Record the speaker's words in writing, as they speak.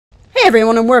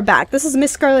everyone, and we're back. This is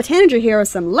MissScarletTanager here with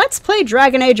some Let's Play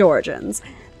Dragon Age Origins.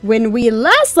 When we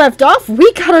last left off,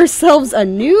 we got ourselves a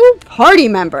new party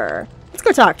member. Let's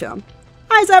go talk to him.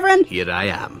 Hi, Severin. Here I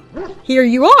am. Here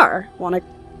you are. Want to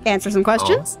answer some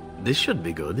questions? Oh, this should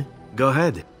be good. Go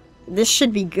ahead. This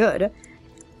should be good.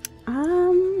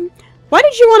 Why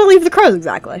did you want to leave the crows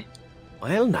exactly?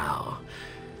 Well, now,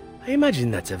 I imagine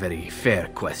that's a very fair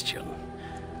question.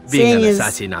 Being an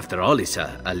assassin, after all, is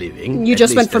a living. You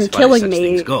just went from killing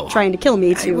me, trying to kill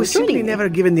me, to I was simply me. never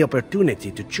given the opportunity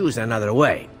to choose another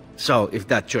way. So, if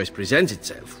that choice presents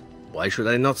itself, why should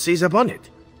I not seize upon it?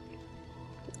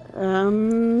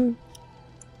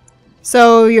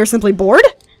 So you're simply bored?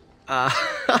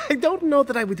 I don't know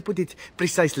that I would put it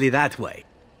precisely that way.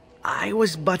 I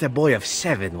was but a boy of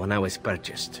 7 when I was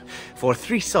purchased. For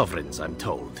 3 sovereigns, I'm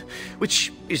told.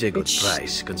 Which is a good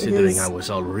price, considering I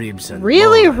was all ribs and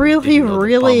really, bone and didn't know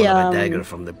the pommel of a dagger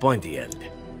from the pointy end.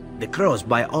 The crows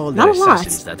buy all their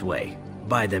assassins that way.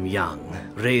 Buy them young,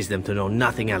 raise them to know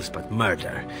nothing else but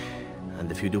murder.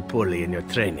 And if you do poorly in your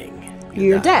training,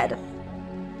 you're dead.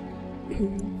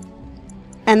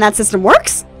 And that system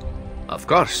works? Of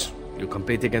course. You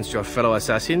compete against your fellow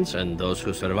assassins, and those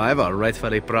who survive are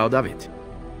rightfully proud of it.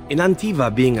 In Antiva,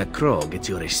 being a crow gets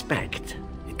you respect.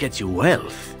 It gets you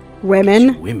wealth.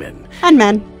 Women. Women. And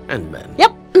men. And men.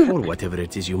 Yep. Or whatever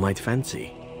it is you might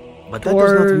fancy. But that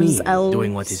does not mean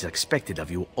doing what is expected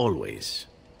of you always.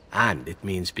 And it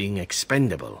means being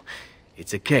expendable.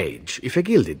 It's a cage, if a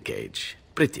gilded cage.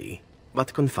 Pretty,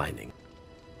 but confining.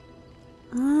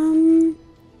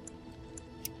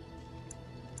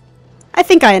 I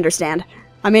think I understand.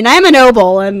 I mean, I am a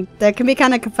noble, and that can be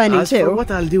kind of confining As too. for what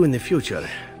I'll do in the future,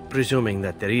 presuming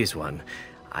that there is one,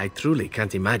 I truly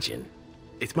can't imagine.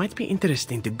 It might be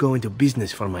interesting to go into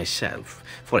business for myself,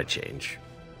 for a change.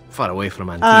 Far away from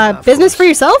Antiva, business for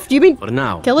yourself? Do you mean for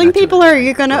now, killing people, or are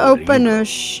you gonna open a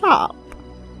shop?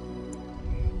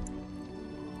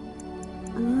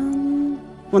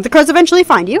 Won't the crows eventually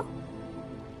find you?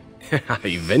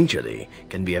 Eventually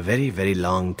can be a very, very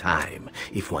long time,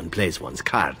 if one plays one's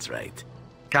cards right.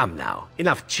 Come now,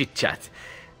 enough chit-chat.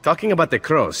 Talking about the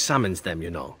crows summons them, you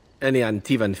know. Any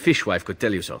Antivan fishwife could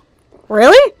tell you so.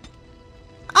 Really?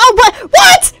 Oh,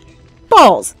 what?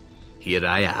 Balls. Here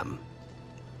I am.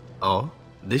 Oh,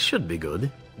 this should be good.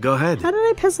 Go ahead. How did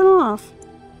I piss him off?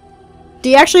 Do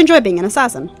you actually enjoy being an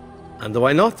assassin? And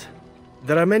why not?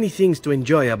 There are many things to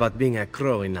enjoy about being a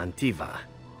crow in Antiva.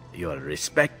 You are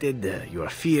respected, you are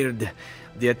feared,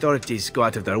 the authorities go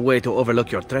out of their way to overlook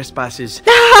your trespasses,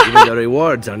 even the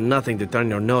rewards are nothing to turn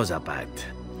your nose up at.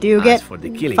 Do you get for the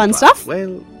killing fun part, stuff?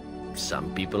 Well,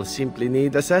 some people simply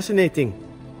need assassinating.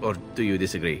 Or do you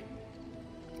disagree?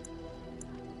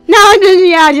 No,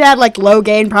 yeah, like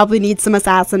Logain probably needs some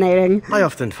assassinating. I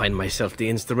often find myself the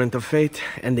instrument of fate,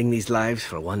 ending these lives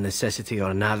for one necessity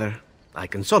or another. I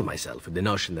console myself with the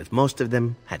notion that most of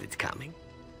them had it coming.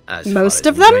 Most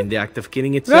of them? The act of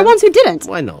killing itself? There are ones who didn't.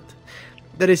 Why not?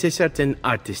 There is a certain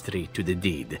artistry to the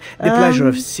deed. The pleasure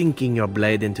of sinking your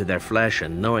blade into their flesh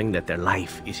and knowing that their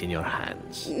life is in your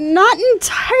hands. Not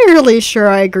entirely sure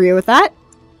I agree with that.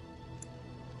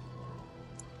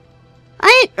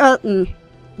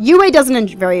 Yue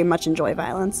doesn't very much enjoy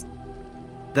violence.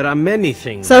 There are many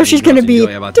things so she's going to be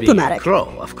diplomatic. Being a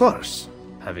crow, of course.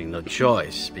 Having no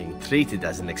choice, being treated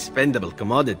as an expendable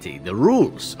commodity, the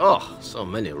rules. Oh, so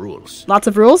many rules. Lots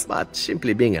of rules? But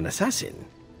simply being an assassin,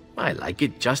 I like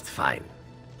it just fine.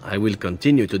 I will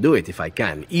continue to do it if I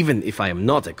can, even if I am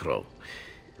not a crow.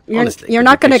 Honestly, you're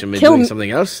not going to kill me.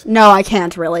 Something else? No, I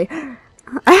can't really.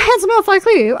 A handsome elf like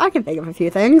you, I can think of a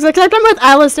few things. Except I'm with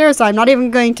Alistair, so I'm not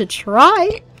even going to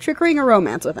try triggering a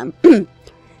romance with him.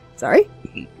 Sorry.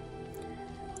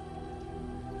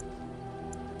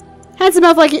 Handsome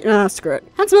elf like you. Screw it.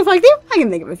 Handsome elf like you, I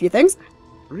can think of a few things.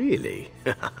 Really?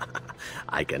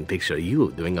 I can picture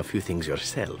you doing a few things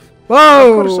yourself.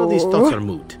 Whoa! Of course, all these thoughts are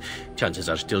moot. Chances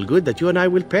are still good that you and I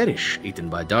will perish, eaten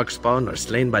by darkspawn or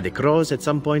slain by the crows at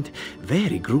some point.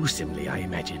 Very gruesomely, I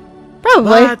imagine.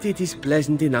 Probably. But it is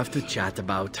pleasant enough to chat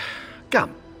about.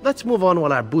 Come, let's move on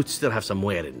while our boots still have some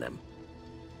wear in them.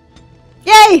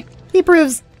 Yay! He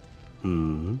approves.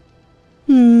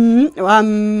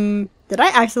 Did I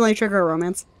accidentally trigger a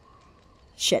romance?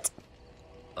 Shit.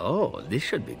 Oh, this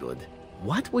should be good.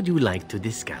 What would you like to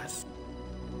discuss?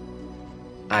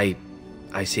 I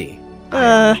see.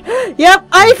 Yep,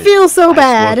 I feel so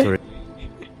bad.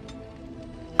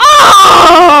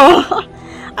 Oh!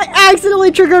 I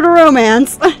accidentally triggered a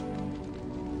romance.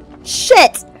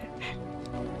 Shit.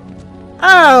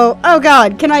 Oh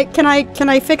god. Can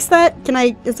I fix that?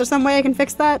 Is there some way I can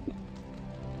fix that?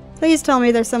 Please tell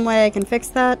me there's some way I can fix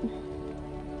that.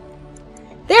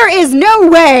 There is no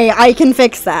way I can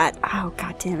fix that. Oh,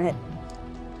 god damn it.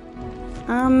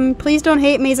 Please don't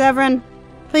hate me, Zevran.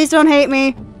 Please don't hate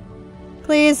me.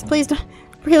 Please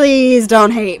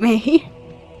don't hate me.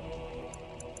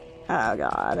 Oh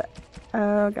god.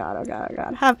 Oh god, oh god, oh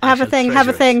god. Have a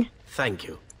thing. Thank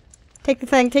you. Take the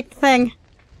thing.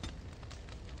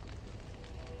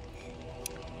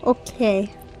 Okay.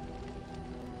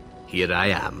 Here I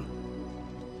am.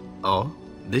 Oh,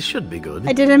 this should be good.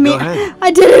 I didn't mean Go ahead.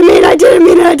 I didn't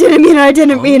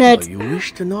mean it. You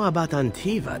wish to know about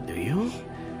Antiva, do you?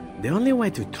 The only way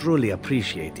to truly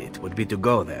appreciate it would be to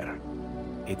go there.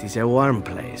 It is a warm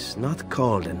place, not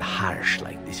cold and harsh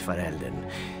like this Ferelden.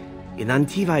 In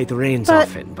Antiva it rains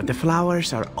often, but the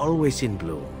flowers are always in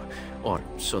bloom. Or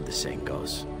so the saying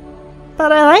goes.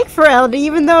 But I like Ferelden,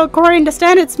 even though according to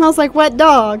Stan it smells like wet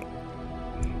dog.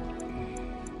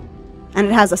 And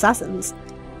it has assassins.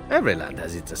 Every land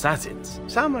has its assassins.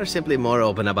 Some are simply more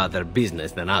open about their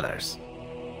business than others.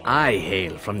 I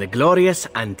hail from the glorious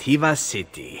Antiva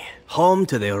city, home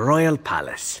to the royal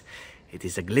palace. It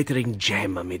is a glittering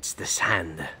gem amidst the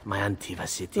sand, my Antiva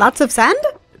city. Lots of sand?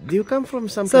 Do you come from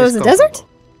some So place is the comfortable?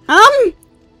 desert?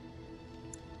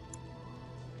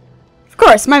 Of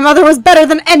course, my mother was better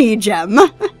than any gem.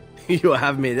 You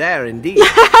have me there, indeed.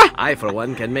 I, for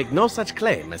one, can make no such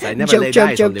claim, as I never laid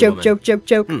eyes on the woman.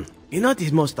 Joke. You know what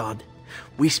is most odd?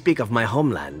 We speak of my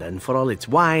homeland, and for all its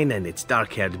wine and its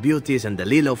dark-haired beauties and the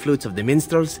lilo flutes of the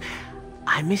minstrels,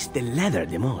 I miss the leather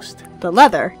the most. The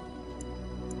leather?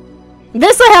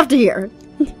 This I have to hear.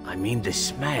 I mean the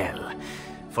smell.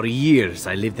 For years,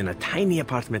 I lived in a tiny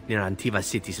apartment near Antiva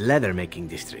City's leather-making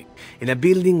district, in a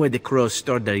building where the crows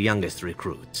stored their youngest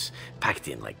recruits, packed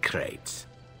in like crates.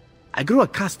 I grew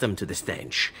accustomed to the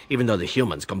stench, even though the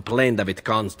humans complained of it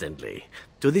constantly.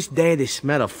 To this day, the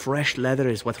smell of fresh leather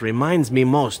is what reminds me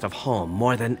most of home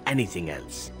more than anything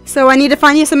else. So I need to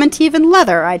find you some Antivan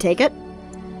leather, I take it.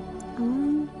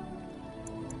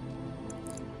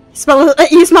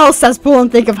 You smell a cesspool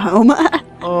and think of home.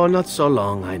 Oh, not so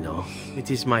long, I know.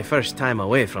 It is my first time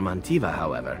away from Antiva,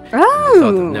 however. Oh. The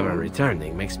thought of never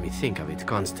returning makes me think of it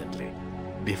constantly.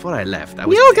 Before I left, I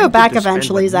was You'll go tempted back to spend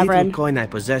eventually, what little Zevran. coin I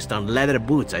possessed on leather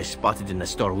boots I spotted in the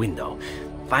store window.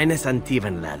 Finest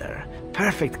Antivan leather.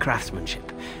 Perfect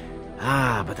craftsmanship.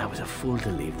 But I was a fool to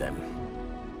leave them.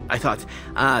 I thought,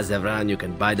 Zevran, you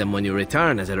can buy them when you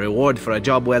return as a reward for a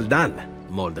job well done.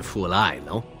 More the fool I,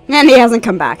 no? And he hasn't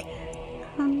come back.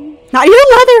 Not your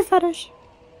leather fetish.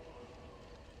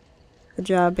 Good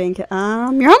job being... your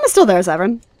home is still there,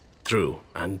 Zevran. True,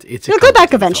 and it's a You'll go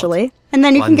back comforting eventually, thought. and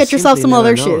then you can One get yourself simply some never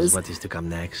leather knows shoes. What is to come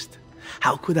next?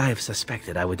 How could I have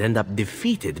suspected I would end up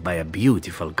defeated by a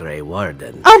beautiful grey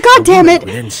warden? Oh, god damn it!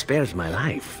 Who then spared my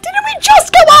life. Didn't we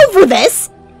just go over this?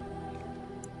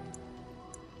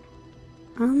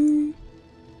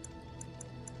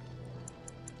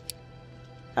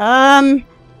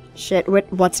 Shit,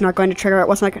 what's not going to trigger it?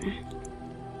 What's not going to...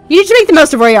 You need to make the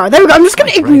most of where you are. There we go. I'm just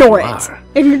going to ignore it.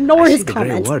 Ignore his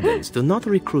comment. The Grey Wardens do not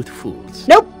recruit fools.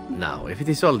 Nope. Now, if it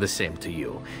is all the same to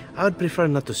you, I would prefer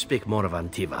not to speak more of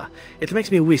Antiva. It makes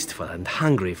me wistful and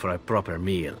hungry for a proper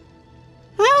meal.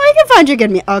 Well, I can find you a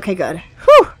good meal. Okay, good.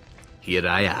 Whew. Here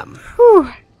I am.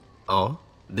 Whew. Oh,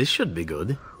 this should be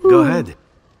good. Go ahead.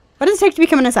 What does it take to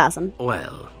become an assassin?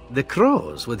 Well, the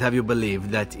crows would have you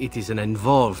believe that it is an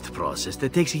involved process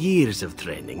that takes years of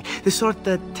training. The sort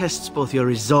that tests both your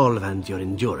resolve and your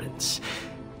endurance.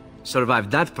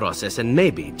 Survive that process and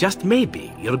maybe, just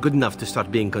maybe, you're good enough to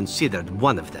start being considered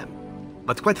one of them.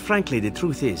 But quite frankly, the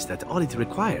truth is that all it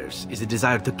requires is a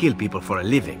desire to kill people for a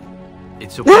living.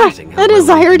 It's surprising how A well we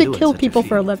desire can to do in kill such people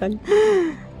for a field. living.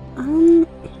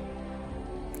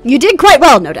 You did quite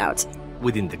well, no doubt.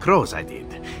 Within the crows, I did.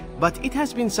 But it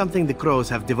has been something the crows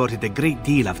have devoted a great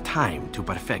deal of time to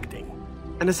perfecting.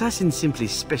 An assassin simply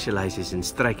specializes in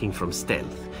striking from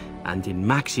stealth, and in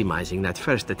maximizing that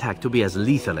first attack to be as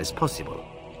lethal as possible.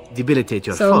 Debilitate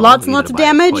your So foe, lots and either lots of by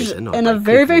damage poison or in by a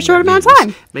very, very crippling short their amount of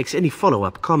limbs, time. makes any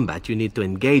follow-up combat you need to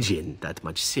engage in that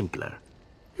much simpler.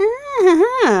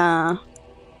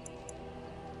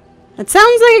 It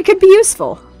sounds like it could be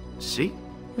useful. See?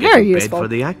 Very Getting paid useful. for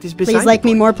the act is beside Please like the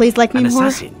me point. more, please like me An more.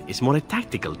 assassin is more a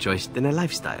tactical choice than a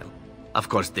lifestyle. Of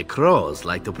course, the crows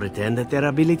like to pretend that their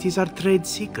abilities are trade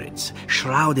secrets,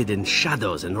 shrouded in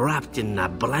shadows and wrapped in a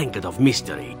blanket of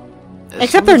mystery.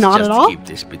 Except So they're let's not just at all. keep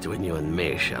this between you and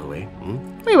me, shall we?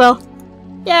 We will.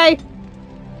 Yay.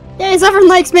 Yay, Zevran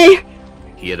likes me.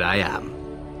 Here I am.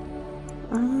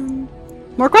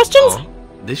 More questions? Oh,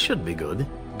 this should be good.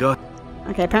 Go.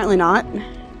 Okay, apparently not.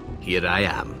 Here I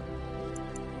am.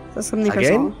 Is this something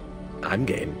Again? personal? I'm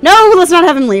game. No, let's not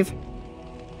have him leave.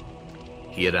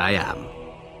 here I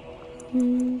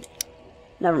am.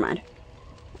 Never mind.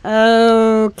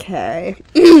 Okay.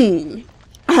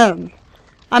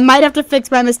 I might have to fix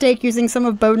my mistake using some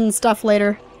of Bowden's stuff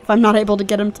later if I'm not able to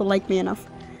get him to like me enough.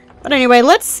 But anyway,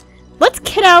 let's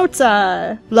kid out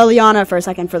Leliana for a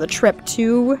second for the trip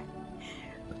to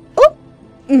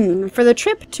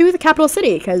the capital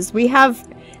city, because we have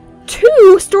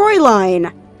 2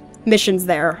 storyline missions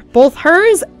there, both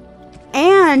hers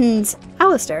and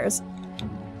Alistair's.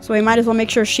 So we might as well make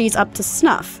sure she's up to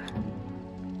snuff.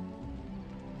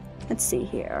 Let's see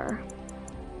here.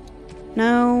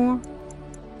 No.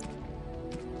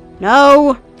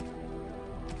 No!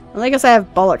 Well, I guess I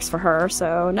have bollocks for her,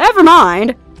 so never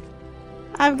mind!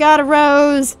 I've got a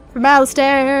rose from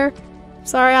Alistair.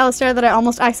 Sorry, Alistair, that I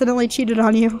almost accidentally cheated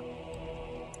on you.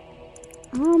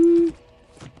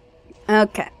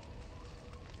 Okay.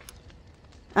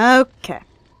 Okay.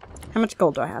 How much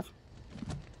gold do I have?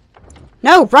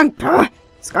 No! Wrong!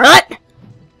 Scarlet!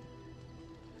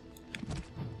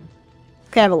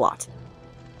 Okay, I have a lot.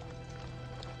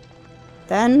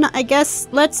 Then, I guess,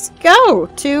 let's go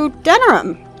to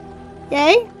Denerim.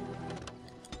 Yay?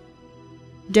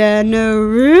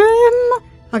 Denerim?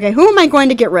 Okay, who am I going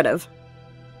to get rid of?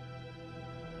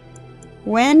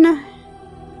 When?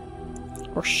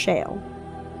 Or Shale?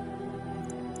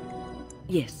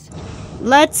 Yes.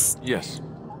 Let's... Yes.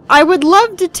 I would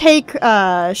love to take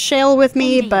Shale with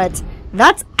me, but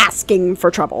that's asking for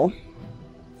trouble.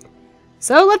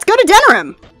 So let's go to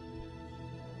Denerim!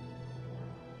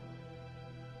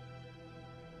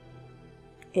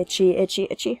 Itchy, itchy,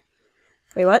 itchy.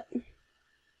 Wait, what?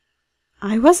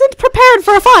 I wasn't prepared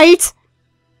for a fight!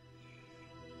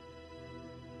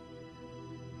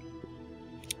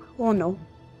 Oh no.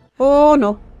 Oh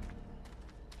no.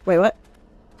 Wait, what?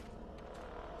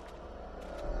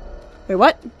 Wait,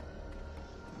 what?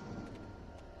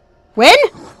 Win?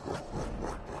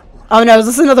 Oh no, is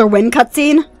this another Win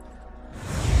cutscene?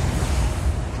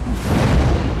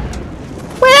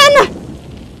 Win!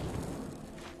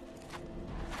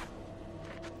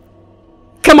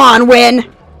 Come on,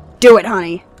 Win! Do it,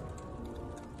 honey.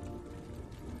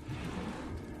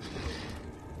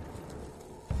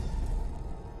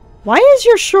 Why is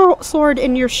your sword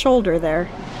in your shoulder there?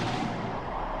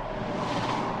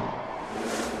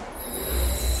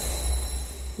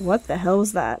 What the hell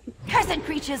was that? Cursed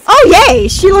creatures! Oh, yay!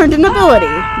 She learned an ability.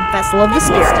 Vessel of the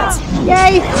Spirits.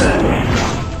 Yay!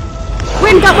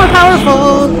 Win got more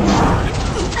powerful!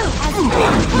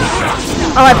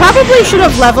 Oh, I probably should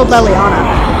have leveled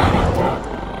Leliana.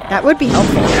 That would be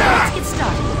helpful. Let's get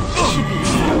started. This should be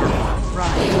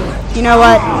right. You know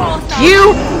what?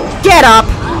 You get up!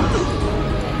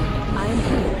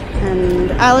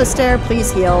 And Alistair,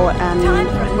 please heal. And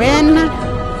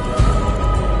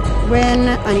Win,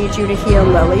 I need you to heal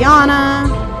Leliana.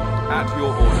 At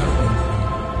your order.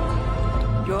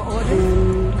 Your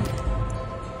orders?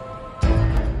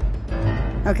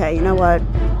 Okay, you know what?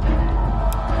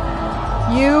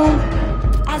 You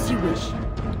As you wish.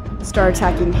 start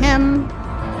attacking him.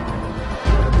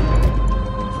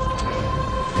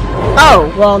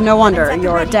 Oh, well, no wonder.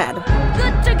 You're dead.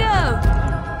 Good to go!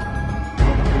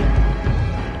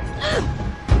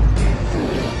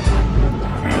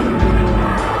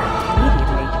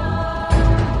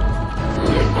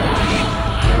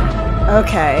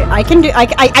 Okay, I can do- I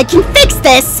can fix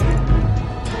this!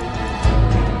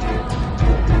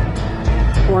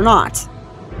 Or not.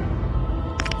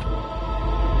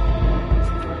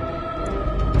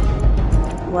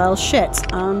 Well, shit.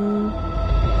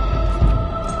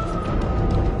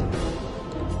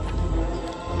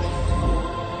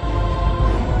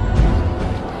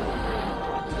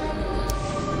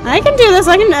 I can do this,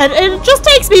 it just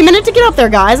takes me a minute to get up there,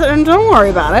 guys, and don't worry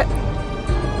about it.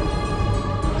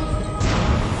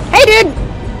 Hey, dude!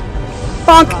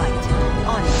 Bonk! Right.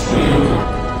 On it.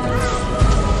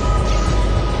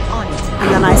 On it. And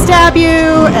then I stab you,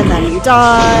 and then you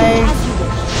die. As you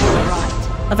wish.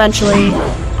 Right. Eventually.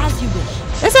 As you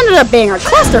wish. This ended up being a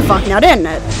clusterfuck now, didn't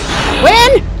it?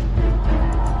 Win!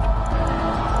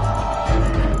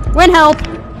 Win, help!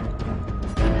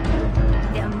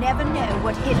 They'll never know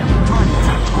what hit them. On it.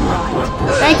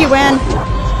 Right. Thank you, Win.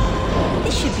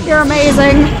 This should be You're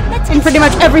amazing. Let's In get pretty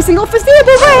much started. every single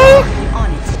foreseeable way! On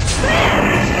it.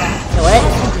 Kill it.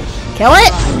 Kill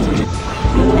it!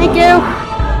 Thank you!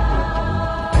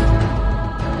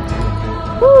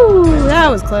 Woo, that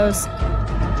was close.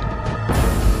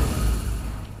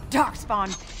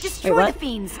 Darkspawn. Destroy Wait, what? the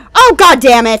fiends. Oh, god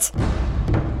damn it!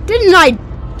 Didn't I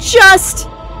just...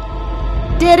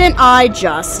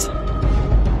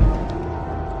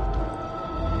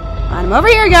 I'm over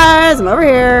here, guys! I'm over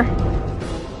here.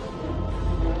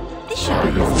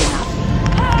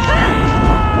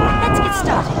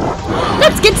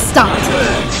 let's get started.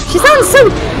 She sounds so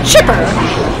chipper.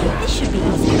 This should be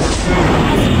easy enough.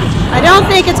 I don't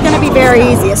think it's gonna be very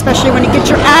easy, especially when you get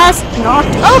your ass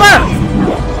knocked over.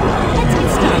 Let's get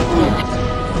started.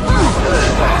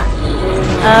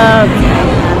 Okay,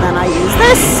 and then I use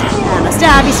this, and I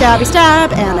stabby, stabby,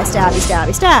 stab, and I stabby,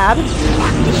 stabby, stab.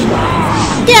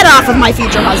 Get off of my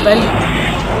future husband.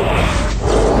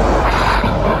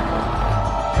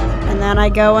 And then I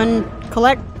go and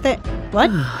collect the... What?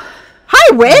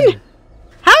 Hi, Win!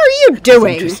 How are you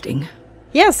doing? Interesting.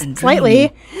 Yes, And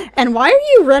slightly. And why are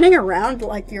you running around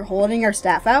like you're holding your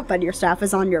staff out, but your staff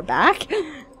is on your back?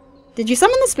 Did you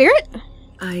summon the spirit?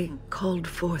 I called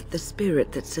forth the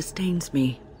spirit that sustains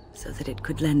me, so that it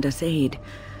could lend us aid.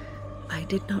 I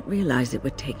did not realize it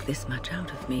would take this much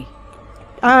out of me.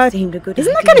 Seemed a good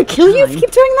isn't that idea gonna at the kill you if you time.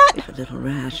 keep doing that? A little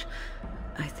rash.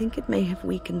 I think it may have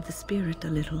weakened the spirit a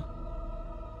little.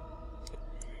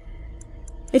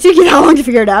 It took you that long to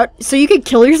figure it out, so you could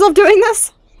kill yourself doing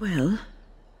this? Well,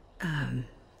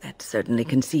 that's certainly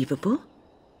conceivable.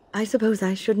 I suppose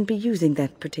I shouldn't be using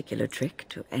that particular trick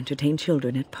to entertain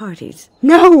children at parties.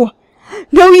 No!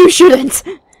 No, you shouldn't!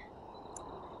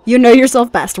 You know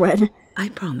yourself best, Win. I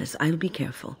promise I'll be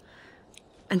careful.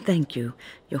 And thank you.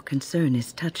 Your concern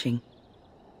is touching.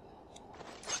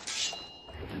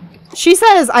 She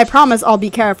says, I promise I'll be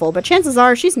careful, but chances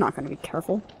are she's not going to be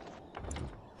careful.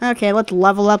 Okay, let's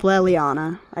level up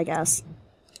Liliana, I guess.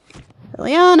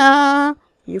 Liliana!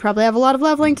 You probably have a lot of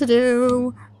leveling to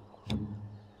do.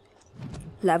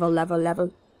 Level, level,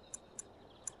 level.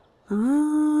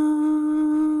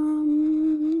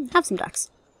 Have some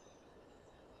ducks.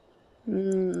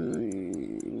 And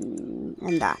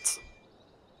that.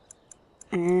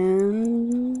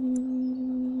 And...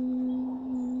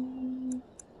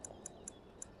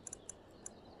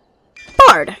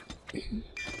 Bard!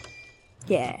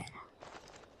 Yeah.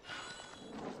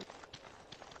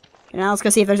 Okay, now let's go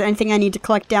see if there's anything I need to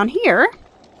collect down here.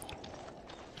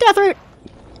 Deathroot!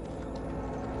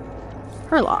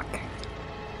 Herlock.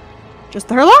 Just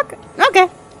the Herlock? Okay.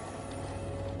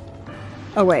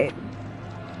 Oh, wait.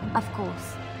 Of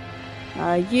course.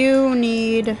 You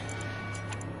need...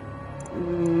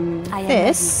 I am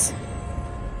this.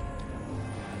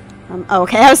 Oh,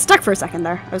 okay, I was stuck for a second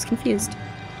there. I was confused.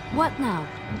 What now?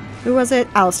 Who was it?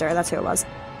 Alistair, that's who it was.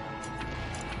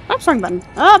 Oops, wrong button.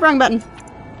 Oh, wrong button.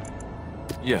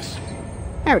 Yes.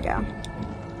 There we go.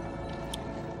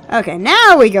 Okay,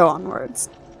 now we go onwards.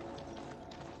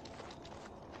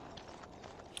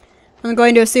 I'm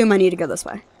going to assume I need to go this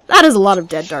way. That is a lot of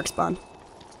dead darkspawn.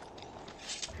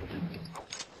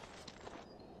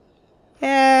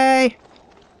 Yay!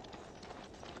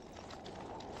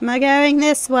 Am I going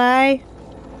this way?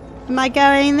 Am I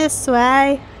going this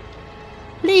way?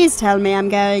 Please tell me I'm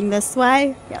going this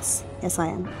way. Yes. Yes, I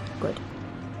am. Good.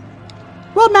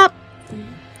 World map!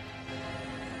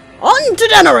 On to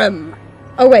Denerim!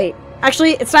 Oh, wait.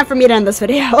 Actually, it's time for me to end this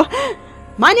video.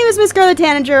 My name is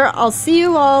MissScarletTanager. I'll see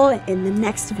you all in the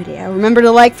next video. Remember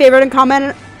to like, favorite, and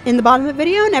comment in the bottom of the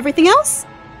video and everything else.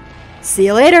 See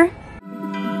you later.